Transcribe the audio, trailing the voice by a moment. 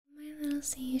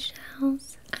Little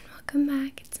Seashells, and welcome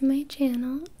back to my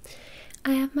channel.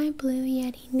 I have my Blue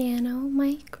Yeti Nano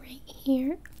mic right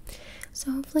here, so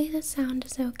hopefully the sound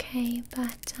is okay,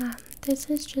 but this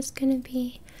is just gonna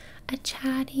be a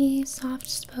chatty,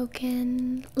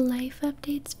 soft-spoken life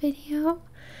updates video.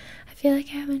 I feel like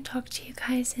I haven't talked to you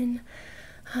guys in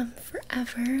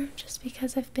forever, just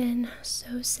because I've been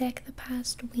so sick the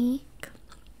past week.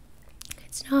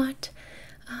 It's not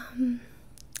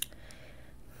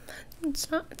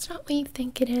what you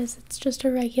think it is. It's just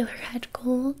a regular head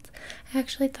cold. I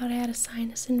actually thought I had a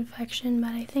sinus infection,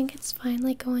 but I think it's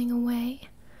finally going away.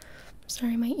 I'm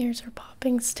sorry, my ears are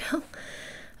popping still.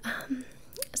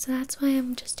 So that's why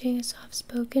I'm just doing a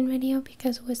soft-spoken video,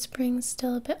 because whispering's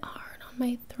still a bit hard on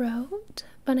my throat.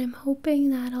 But I'm hoping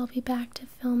that I'll be back to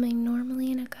filming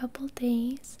normally in a couple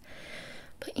days.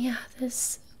 But yeah,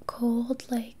 this cold,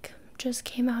 just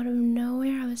came out of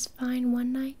nowhere. I was fine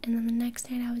one night, and then the next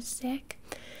night I was sick,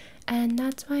 and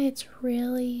that's why it's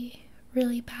really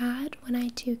bad when I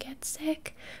do get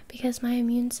sick, because my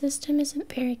immune system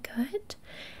isn't very good.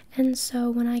 And so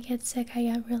when I get sick, I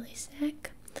get really sick.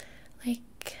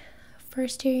 Like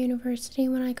first year university,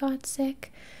 when I got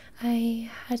sick,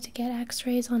 I had to get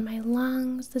x-rays on my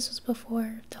lungs. This was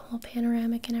before the whole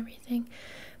panoramic and everything.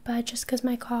 But just because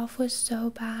my cough was so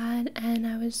bad and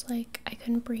I was like, I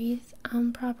couldn't breathe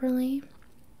properly.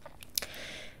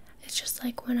 It's just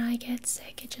like when I get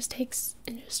sick, it just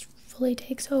fully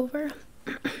takes over.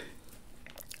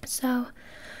 So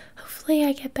hopefully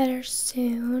I get better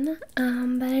soon.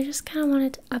 But I just kind of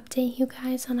wanted to update you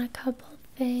guys on a couple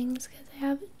things, because I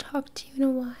haven't talked to you in a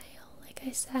while, like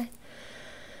I said.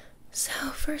 So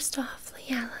first off,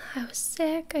 yeah, I was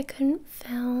sick. I couldn't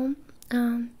film.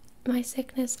 My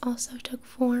sickness also took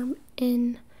form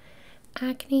in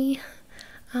acne.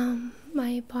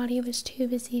 My body was too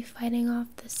busy fighting off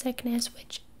the sickness,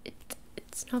 which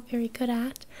it's not very good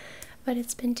at, but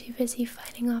it's been too busy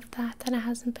fighting off that it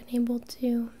hasn't been able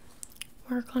to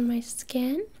work on my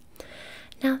skin.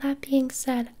 Now, that being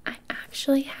said, I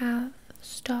actually have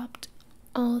stopped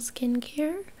all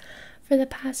skincare for the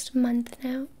past month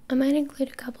now. I might include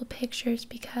a couple pictures,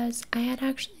 because I had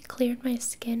actually cleared my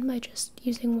skin by just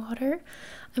using water.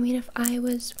 I mean, if I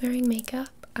was wearing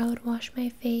makeup, I would wash my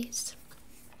face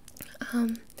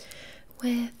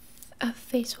with a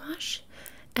face wash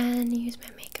and use my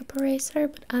makeup eraser,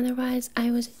 but otherwise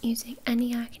I wasn't using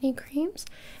any acne creams,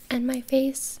 and my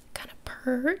face kind of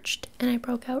purged and I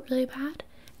broke out really bad,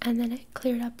 and then it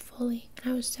cleared up fully,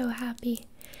 and I was so happy.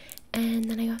 And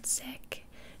then I got sick,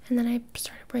 and then I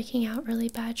started breaking out really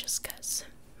bad, just because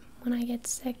when I get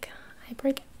sick, I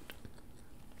break out.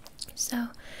 So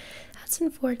that's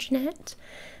unfortunate.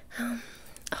 Oh,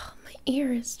 my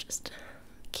ear is just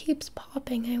keeps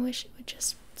popping. I wish it would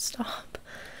just stop.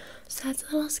 So that's a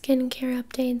little skincare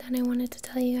update that I wanted to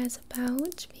tell you guys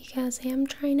about, because I am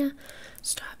trying to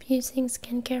stop using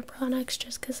skincare products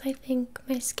just because I think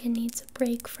my skin needs a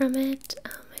break from it.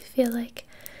 I feel like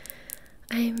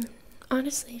I'm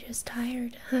honestly just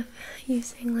tired of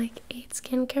using like 8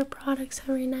 skincare products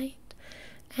every night,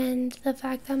 and the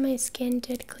fact that my skin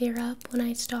did clear up when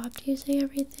I stopped using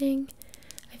everything,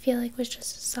 I feel like was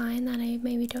just a sign that I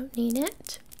maybe don't need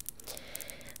it.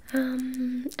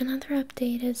 Another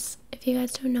update is, if you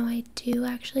guys don't know, I do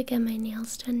actually get my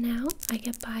nails done now. I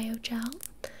get biogel.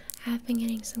 I have been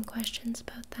getting some questions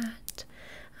about that.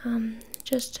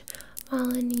 Just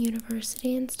while in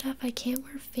university and stuff, I can't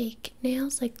wear fake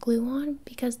nails like glue on,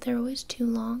 because they're always too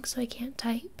long, so I can't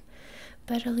type.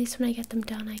 But at least when I get them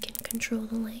done, I can control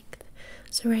the length.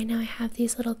 So right now I have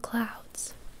these little cloud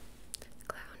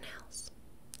nails,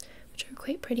 which are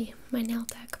quite pretty. My nail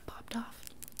tech popped off.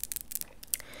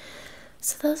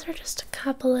 So those are just a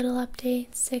couple little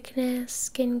updates: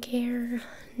 sickness, skincare,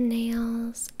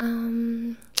 nails.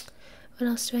 What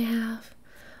else do I have?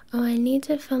 Oh, I need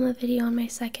to film a video on my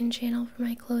second channel for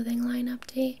my clothing line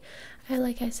update.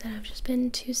 Like I said, I've just been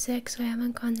too sick, so I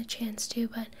haven't gotten the chance to,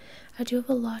 but I do have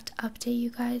a lot to update you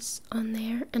guys on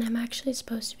there, and I'm actually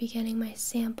supposed to be getting my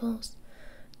samples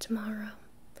tomorrow,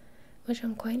 which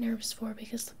I'm quite nervous for,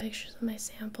 because the pictures of my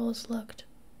samples looked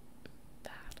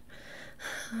bad.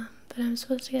 But I'm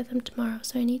supposed to get them tomorrow,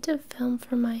 so I need to film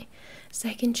for my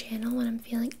second channel when I'm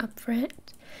feeling up for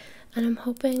it. And I'm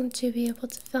hoping to be able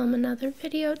to film another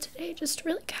video today, just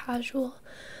really casual,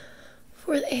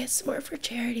 for the ASMR for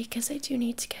charity, because I do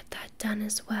need to get that done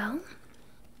as well.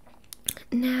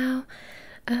 Now,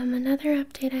 another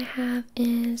update I have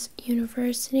is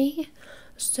university.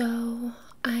 So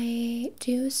I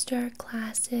do start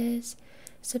classes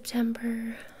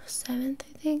September 7th,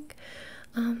 I think.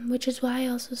 which is why I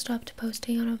also stopped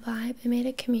posting on a vibe. I made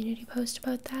a community post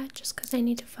about that just because I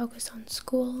need to focus on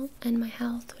school and my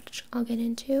health, which I'll get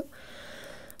into.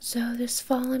 So this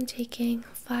fall I'm taking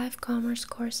 5 commerce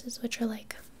courses, which are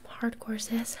like hard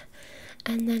courses,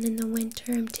 and then in the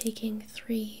winter I'm taking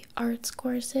 3 arts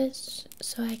courses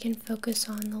so I can focus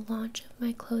on the launch of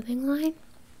my clothing line.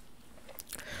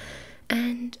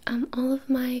 And all of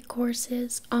my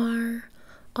courses are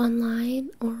online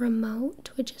or remote,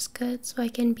 which is good, so I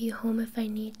can be home if I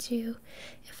need to,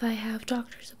 if I have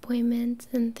doctor's appointments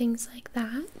and things like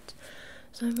that.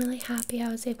 So I'm really happy I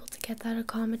was able to get that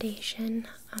accommodation,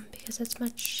 because it's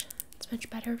much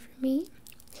better for me.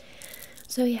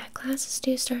 So yeah, classes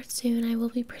do start soon. I will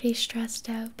be pretty stressed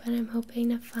out, but I'm hoping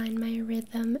to find my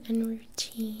rhythm and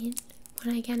routine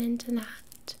when I get into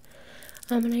that.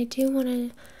 And I do want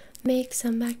to make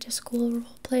some back to school role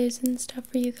plays and stuff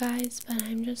for you guys, but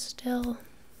I'm just still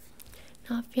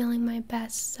not feeling my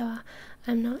best, so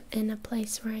I'm not in a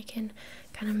place where I can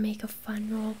kind of make a fun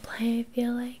role play, I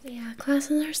feel like. Yeah,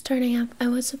 classes are starting up. I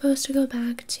was supposed to go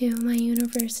back to my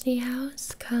university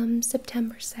house come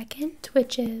September 2nd,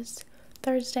 which is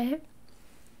Thursday,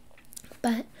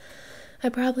 but I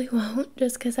probably won't,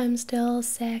 just because I'm still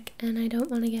sick and I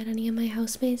don't want to get any of my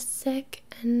housemates sick,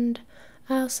 and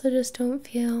I also just don't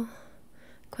feel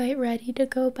quite ready to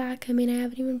go back. I mean, I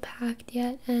haven't even packed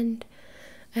yet, and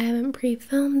I haven't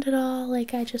pre-filmed at all.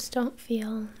 Like, I just don't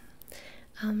feel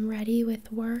ready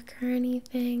with work or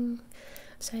anything.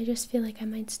 So I just feel like I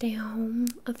might stay home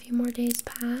a few more days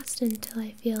past until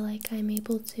I feel like I'm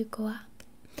able to go up.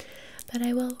 But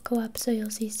I will go up, so you'll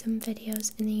see some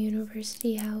videos in the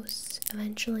university house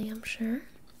eventually, I'm sure.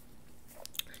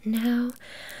 Now,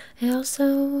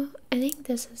 I think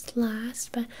this is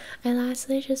last, but I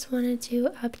lastly just wanted to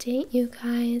update you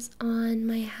guys on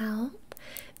my health,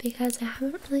 because I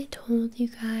haven't really told you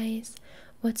guys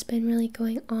what's been really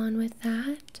going on with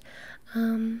that.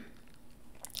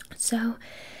 So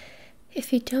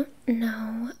if you don't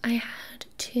know, I had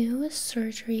 2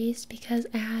 surgeries because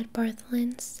I had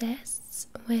Bartholin cysts,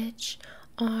 which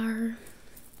are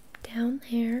down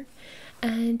there.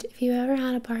 And if you ever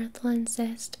had a Bartholin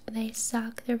cyst, they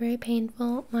suck. They're very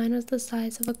painful. Mine was the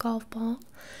size of a golf ball,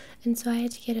 and so I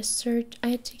had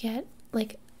to get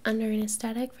like under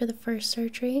anesthetic for the first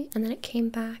surgery, and then it came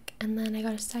back, and then I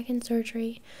got a second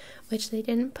surgery, which they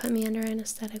didn't put me under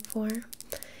anesthetic for,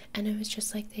 and it was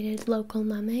just like they did local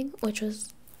numbing, which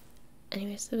was,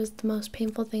 anyways, it was the most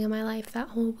painful thing in my life that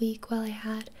whole week while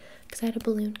because I had a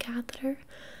balloon catheter.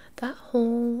 That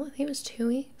whole, I think it was 2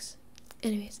 weeks.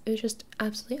 Anyways, it was just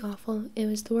absolutely awful. It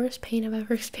was the worst pain I've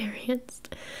ever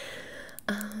experienced.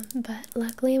 But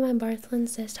luckily my Bartholin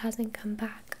cyst hasn't come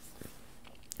back.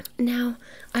 Now,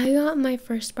 I got my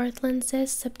first Bartholin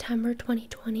cyst September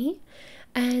 2020,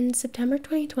 and September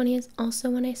 2020 is also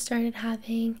when I started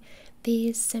having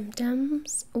these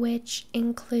symptoms, which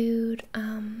include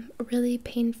really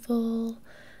painful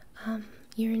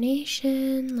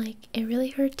urination. Like, it really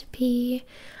hurt to pee.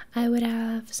 I would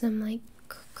have some like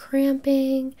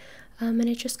cramping, and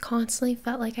it just constantly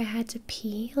felt like I had to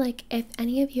pee. Like, if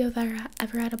any of you have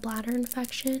ever had a bladder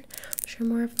infection, I'm sure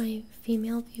more of my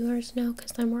female viewers know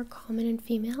because they're more common in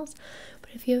females, but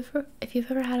if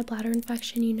you've ever had a bladder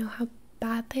infection, you know how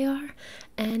bad they are,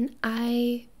 and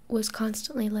I was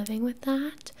constantly living with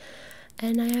that.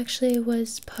 And I actually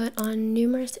was put on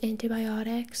numerous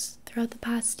antibiotics throughout the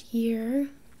past year,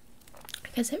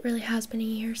 because it really has been a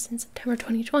year since September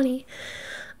 2020,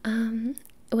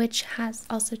 which has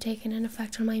also taken an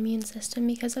effect on my immune system,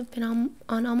 because I've been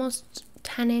on almost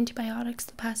 10 antibiotics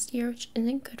the past year, which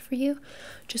isn't good for you,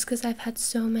 just because I've had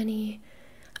so many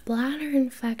bladder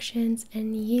infections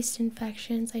and yeast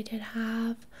infections I did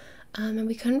have, and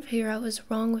we couldn't figure out what was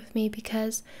wrong with me,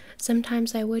 because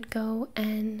sometimes I would go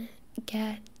and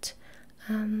get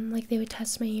like, they would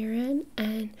test my urine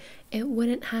and it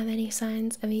wouldn't have any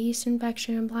signs of a yeast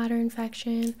infection, bladder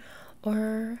infection,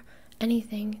 or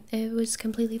anything. It was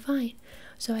completely fine,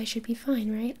 so I should be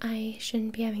fine, right? I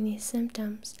shouldn't be having these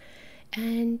symptoms.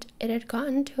 And it had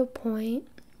gotten to a point,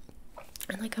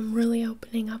 and like, I'm really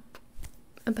opening up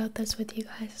about this with you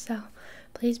guys, so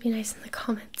please be nice in the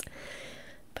comments,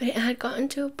 but it had gotten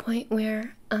to a point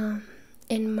where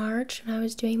in March, when I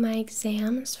was doing my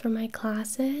exams for my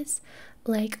classes,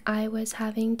 like, I was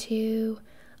having to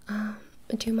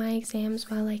do my exams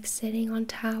while like sitting on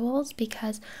towels,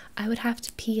 because I would have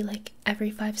to pee like every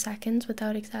 5 seconds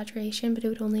without exaggeration, but it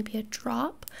would only be a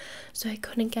drop, so I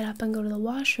couldn't get up and go to the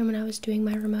washroom when I was doing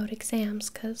my remote exams,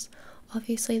 because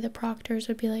obviously the proctors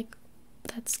would be like,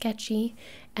 that's sketchy,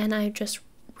 and I just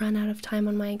run out of time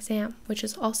on my exam, which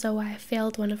is also why I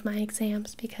failed one of my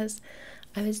exams, because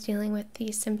I was dealing with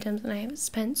these symptoms and I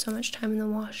spent so much time in the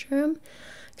washroom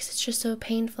because it's just so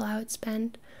painful. I would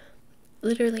spend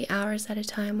literally hours at a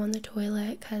time on the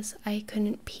toilet because I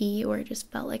couldn't pee, or it just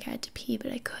felt like I had to pee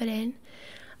but I couldn't.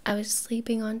 I was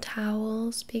sleeping on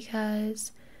towels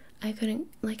because I couldn't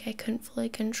fully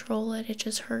control it. It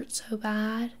just hurt so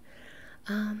bad.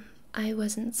 I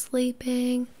wasn't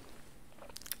sleeping.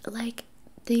 Like,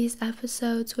 these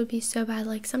episodes would be so bad.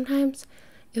 Like, sometimes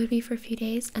it would be for a few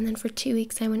days, and then for 2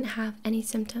 weeks I wouldn't have any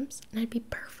symptoms, and I'd be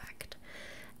perfect.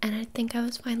 And I'd think I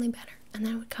was finally better, and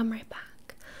then it would come right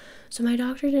back. So my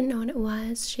doctor didn't know what it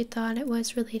was. She thought it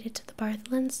was related to the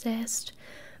Bartholin cyst,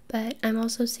 but I'm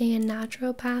also seeing a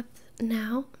naturopath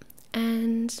now,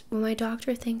 and what my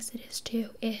doctor thinks it is too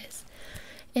is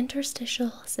interstitial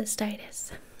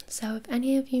cystitis. So if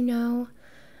any of you know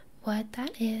what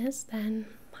that is, then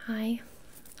hi,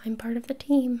 I'm part of the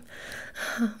team.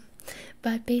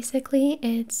 But basically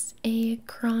it's a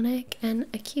chronic and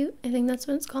acute, I think that's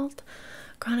what it's called,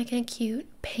 chronic and acute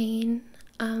pain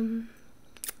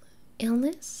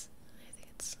illness. I think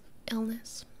it's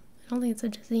illness. I don't think it's a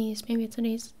disease. Maybe it's a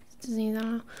disease. I don't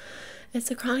know. It's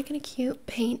a chronic and acute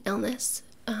pain illness,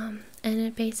 and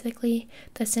it basically,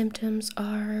 the symptoms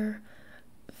are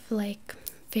like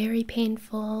very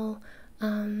painful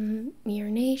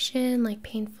urination, like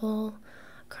painful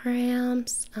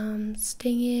cramps,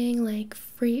 stinging, like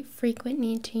frequent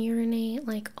need to urinate,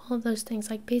 like all of those things.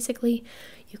 Like, basically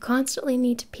you constantly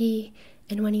need to pee,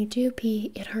 and when you do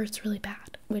pee it hurts really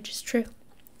bad, which is true.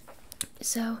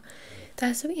 So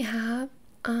that's what we have.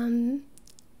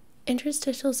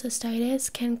 Interstitial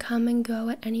cystitis can come and go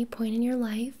at any point in your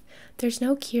life. There's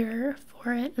no cure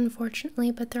for it, unfortunately,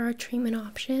 but there are treatment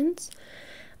options.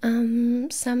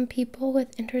 Some people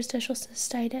with interstitial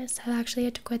cystitis have actually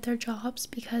had to quit their jobs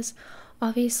because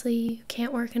obviously you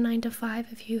can't work a 9 to 5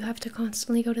 if you have to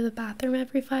constantly go to the bathroom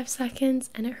every 5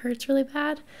 seconds and it hurts really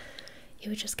bad. You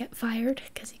would just get fired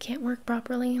because you can't work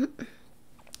properly.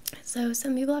 So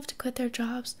some people have to quit their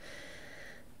jobs,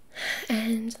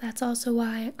 and that's also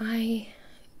why I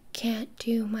can't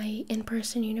do my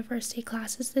in-person university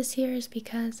classes this year, is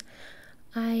because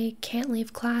I can't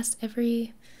leave class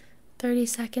every 30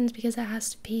 seconds because I have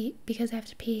to pee.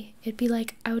 It'd be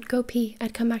like, I would go pee,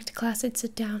 I'd come back to class, I'd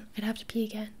sit down, I'd have to pee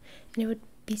again, and it would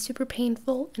be super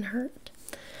painful and hurt.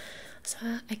 So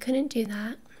I couldn't do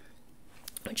that,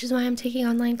 which is why I'm taking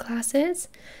online classes.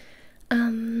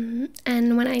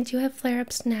 And when I do have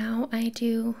flare-ups now, I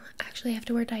do actually have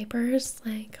to wear diapers.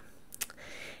 Like,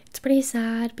 it's pretty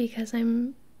sad because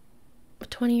I'm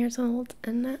 20 years old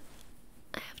and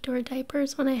I have to wear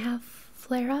diapers when I have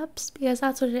flare-ups, because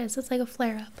that's what it is. It's like a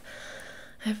flare-up.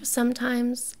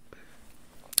 Sometimes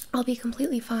I'll be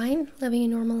completely fine living a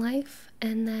normal life,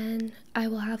 and then I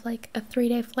will have like a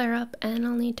 3-day flare-up and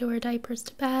I'll need to wear diapers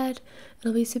to bed.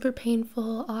 It'll be super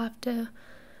painful. I'll have to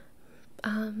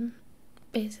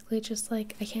basically just,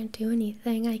 like, I can't do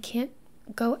anything. I can't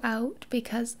go out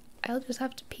because I'll just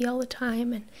have to pee all the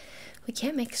time, and we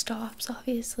can't make stops,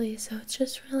 obviously, so it's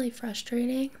just really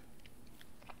frustrating.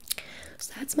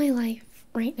 So that's my life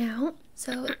right now.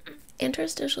 So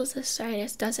interstitial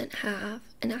cystitis doesn't have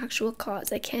an actual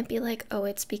cause. It can't be like, oh,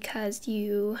 it's because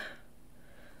you,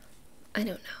 I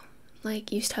don't know,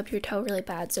 like, you stub your toe really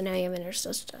bad, so now you have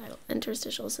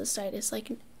interstitial cystitis.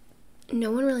 Like,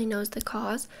 no one really knows the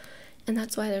cause, and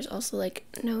that's why there's also, like,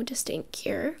 no distinct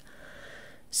cure.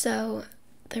 So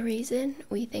the reason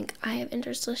we think I have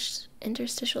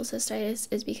interstitial cystitis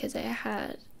is because I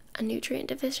had a nutrient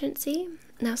deficiency.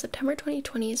 Now, September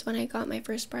 2020 is when I got my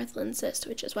first Bartholin cyst,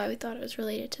 which is why we thought it was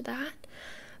related to that.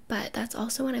 But that's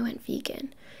also when I went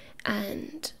vegan.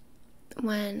 And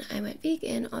when I went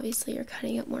vegan, obviously you're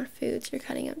cutting out more foods, you're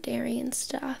cutting out dairy and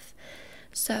stuff.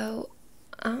 So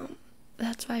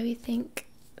that's why we think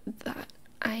that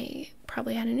I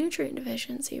probably had a nutrient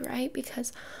deficiency, right?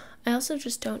 Because I also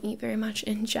just don't eat very much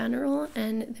in general,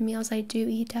 and the meals I do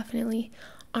eat definitely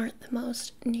aren't the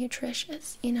most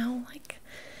nutritious, you know? Like,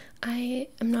 I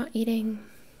am not eating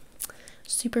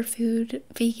superfood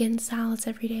vegan salads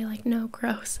every day. Like, no,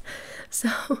 gross.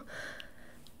 So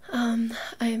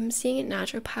I'm seeing a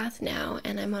naturopath now,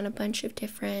 and I'm on a bunch of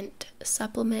different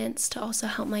supplements to also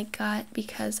help my gut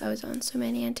because I was on so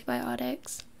many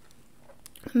antibiotics.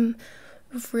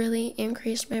 I've really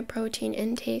increased my protein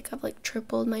intake. I've like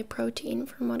tripled my protein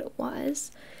from what it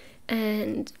was,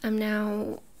 and I'm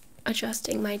now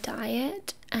adjusting my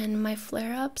diet, and my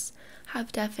flare-ups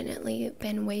have definitely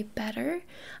been way better.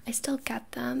 I still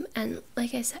get them, and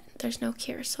like I said, there's no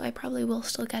cure, so I probably will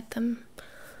still get them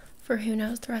for who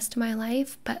knows the rest of my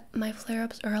life, but my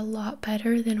flare-ups are a lot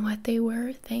better than what they were,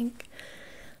 I think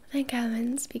Thank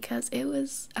heavens, because it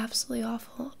was absolutely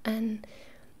awful. And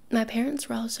my parents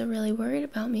were also really worried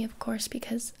about me, of course,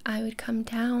 because I would come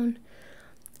down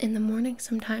in the morning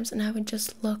sometimes and I would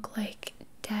just look like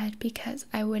dead because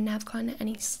I wouldn't have gotten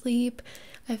any sleep.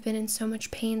 I've been in so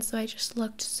much pain, so I just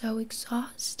looked so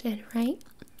exhausted, right?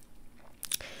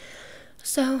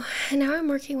 So now I'm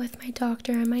working with my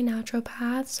doctor and my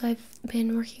naturopath, so I've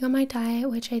been working on my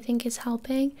diet, which I think is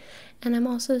helping, and I'm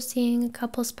also seeing a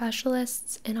couple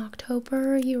specialists in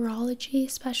October, urology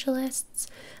specialists,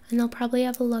 and they'll probably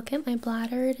have a look at my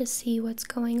bladder to see what's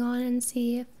going on and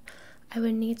see if I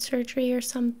would need surgery or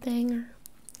something, or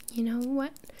you know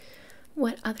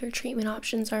what other treatment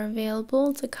options are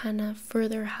available to kind of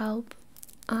further help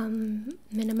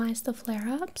minimize the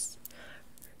flare-ups,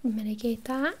 mitigate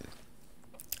that.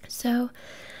 So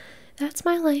that's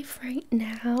my life right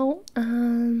now.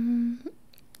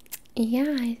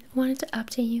 Yeah, I wanted to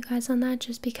update you guys on that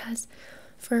just because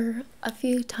for a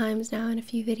few times now in a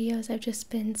few videos I've just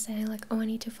been saying like, oh, I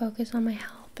need to focus on my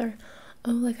health, or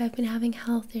oh, like I've been having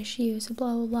health issues,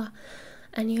 blah blah blah,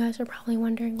 and you guys are probably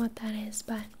wondering what that is,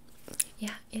 but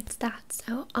yeah, it's that.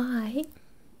 So I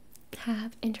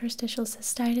have interstitial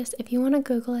cystitis. If you want to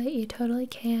Google it, you totally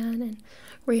can and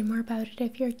read more about it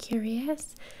if you're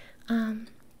curious.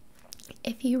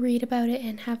 If you read about it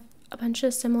and have a bunch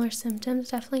of similar symptoms,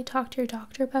 definitely talk to your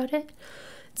doctor about it.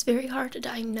 It's very hard to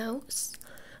diagnose,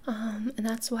 and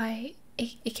that's why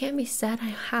it can't be said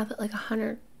I have it like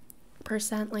 100%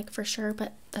 like for sure,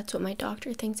 but that's what my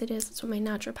doctor thinks it is. That's what my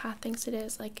naturopath thinks it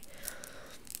is. Like,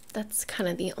 that's kind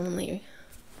of the only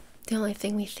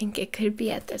thing we think it could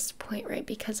be at this point, right?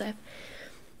 Because I've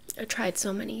tried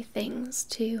so many things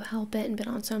to help it and been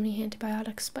on so many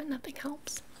antibiotics, but nothing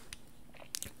helps.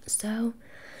 So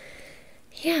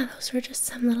yeah, those were just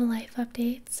some little life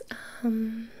updates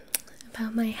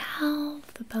about my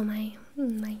health, about my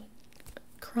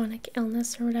chronic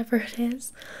illness or whatever it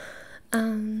is,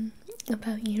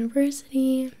 about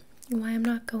university, why I'm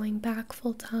not going back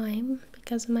full time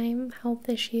because of my health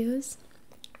issues.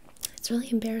 It's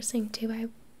really embarrassing too. I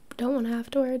don't want to have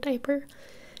to wear a diaper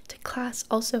to class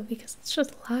also because it's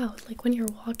just loud, like when you're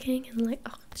walking, and like,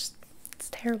 oh, it's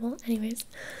terrible. Anyways,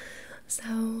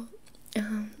 so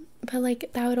but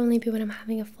like that would only be when I'm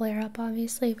having a flare-up,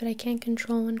 obviously, but I can't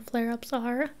control when flare-ups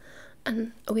are,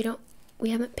 and we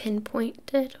haven't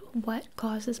pinpointed what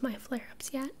causes my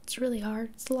flare-ups yet. It's really hard.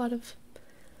 It's a lot of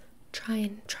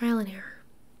trial and error.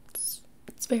 It's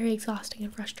very exhausting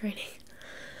and frustrating.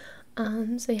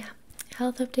 So yeah,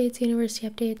 health updates, university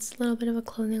updates, a little bit of a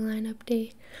clothing line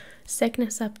update,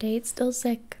 sickness update, still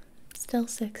sick,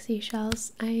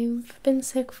 seashells. I've been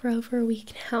sick for over a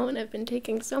week now, and I've been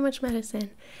taking so much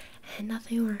medicine, and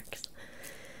nothing works.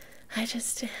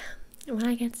 When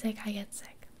I get sick, I get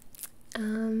sick.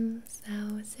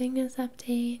 So sickness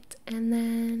update, and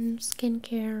then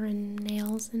skincare and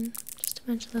nails, and just a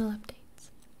bunch of little updates.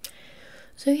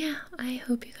 So yeah, I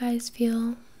hope you guys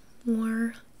feel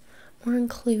more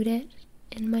included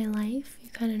in my life. You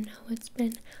kind of know what's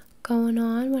been going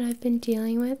on, what I've been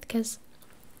dealing with, because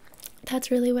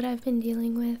that's really what I've been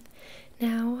dealing with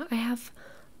now. I have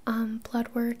blood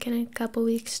work in a couple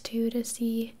weeks too to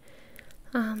see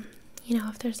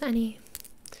if there's any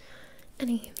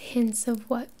hints of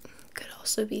what could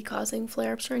also be causing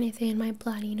flare-ups or anything in my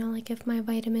blood, like if my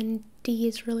vitamin D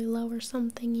is really low or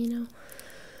something,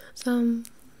 so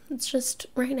it's just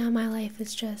right now my life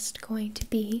is just going to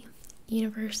be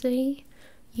university,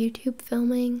 YouTube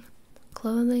filming,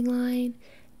 clothing line,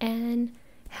 and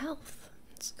health.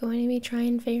 It's going to be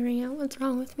figuring out what's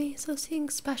wrong with me, so seeing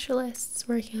specialists,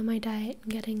 working on my diet,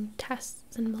 and getting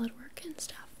tests and blood work and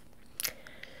stuff.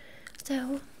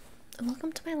 So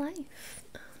welcome to my life.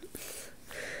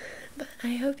 But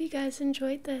I hope you guys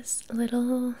enjoyed this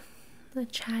little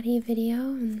chatty video,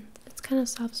 and it's kind of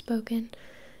soft-spoken.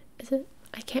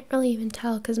 I can't really even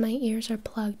tell because my ears are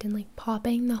plugged and like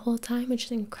popping the whole time, which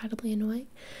is incredibly annoying.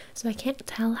 So I can't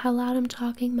tell how loud I'm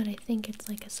talking, but I think it's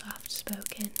like a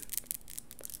soft-spoken.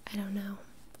 I don't know.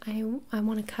 I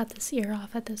want to cut this ear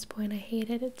off at this point. I hate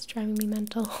it. It's driving me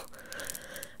mental.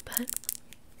 But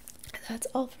that's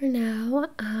all for now.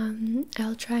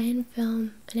 I'll try and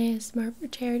film an ASMR for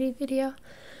charity video.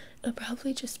 It'll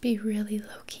probably just be really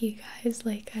low-key, guys.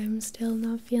 Like, I'm still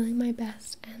not feeling my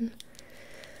best, and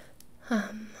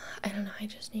I don't know, I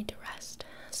just need to rest.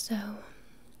 So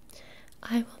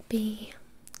I will be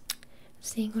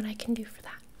seeing what I can do for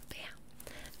that. But yeah,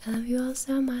 I love you all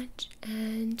so much,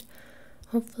 and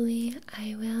hopefully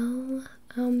I will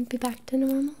be back to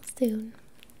normal soon.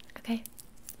 Okay,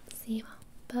 see you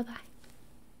all. Bye bye.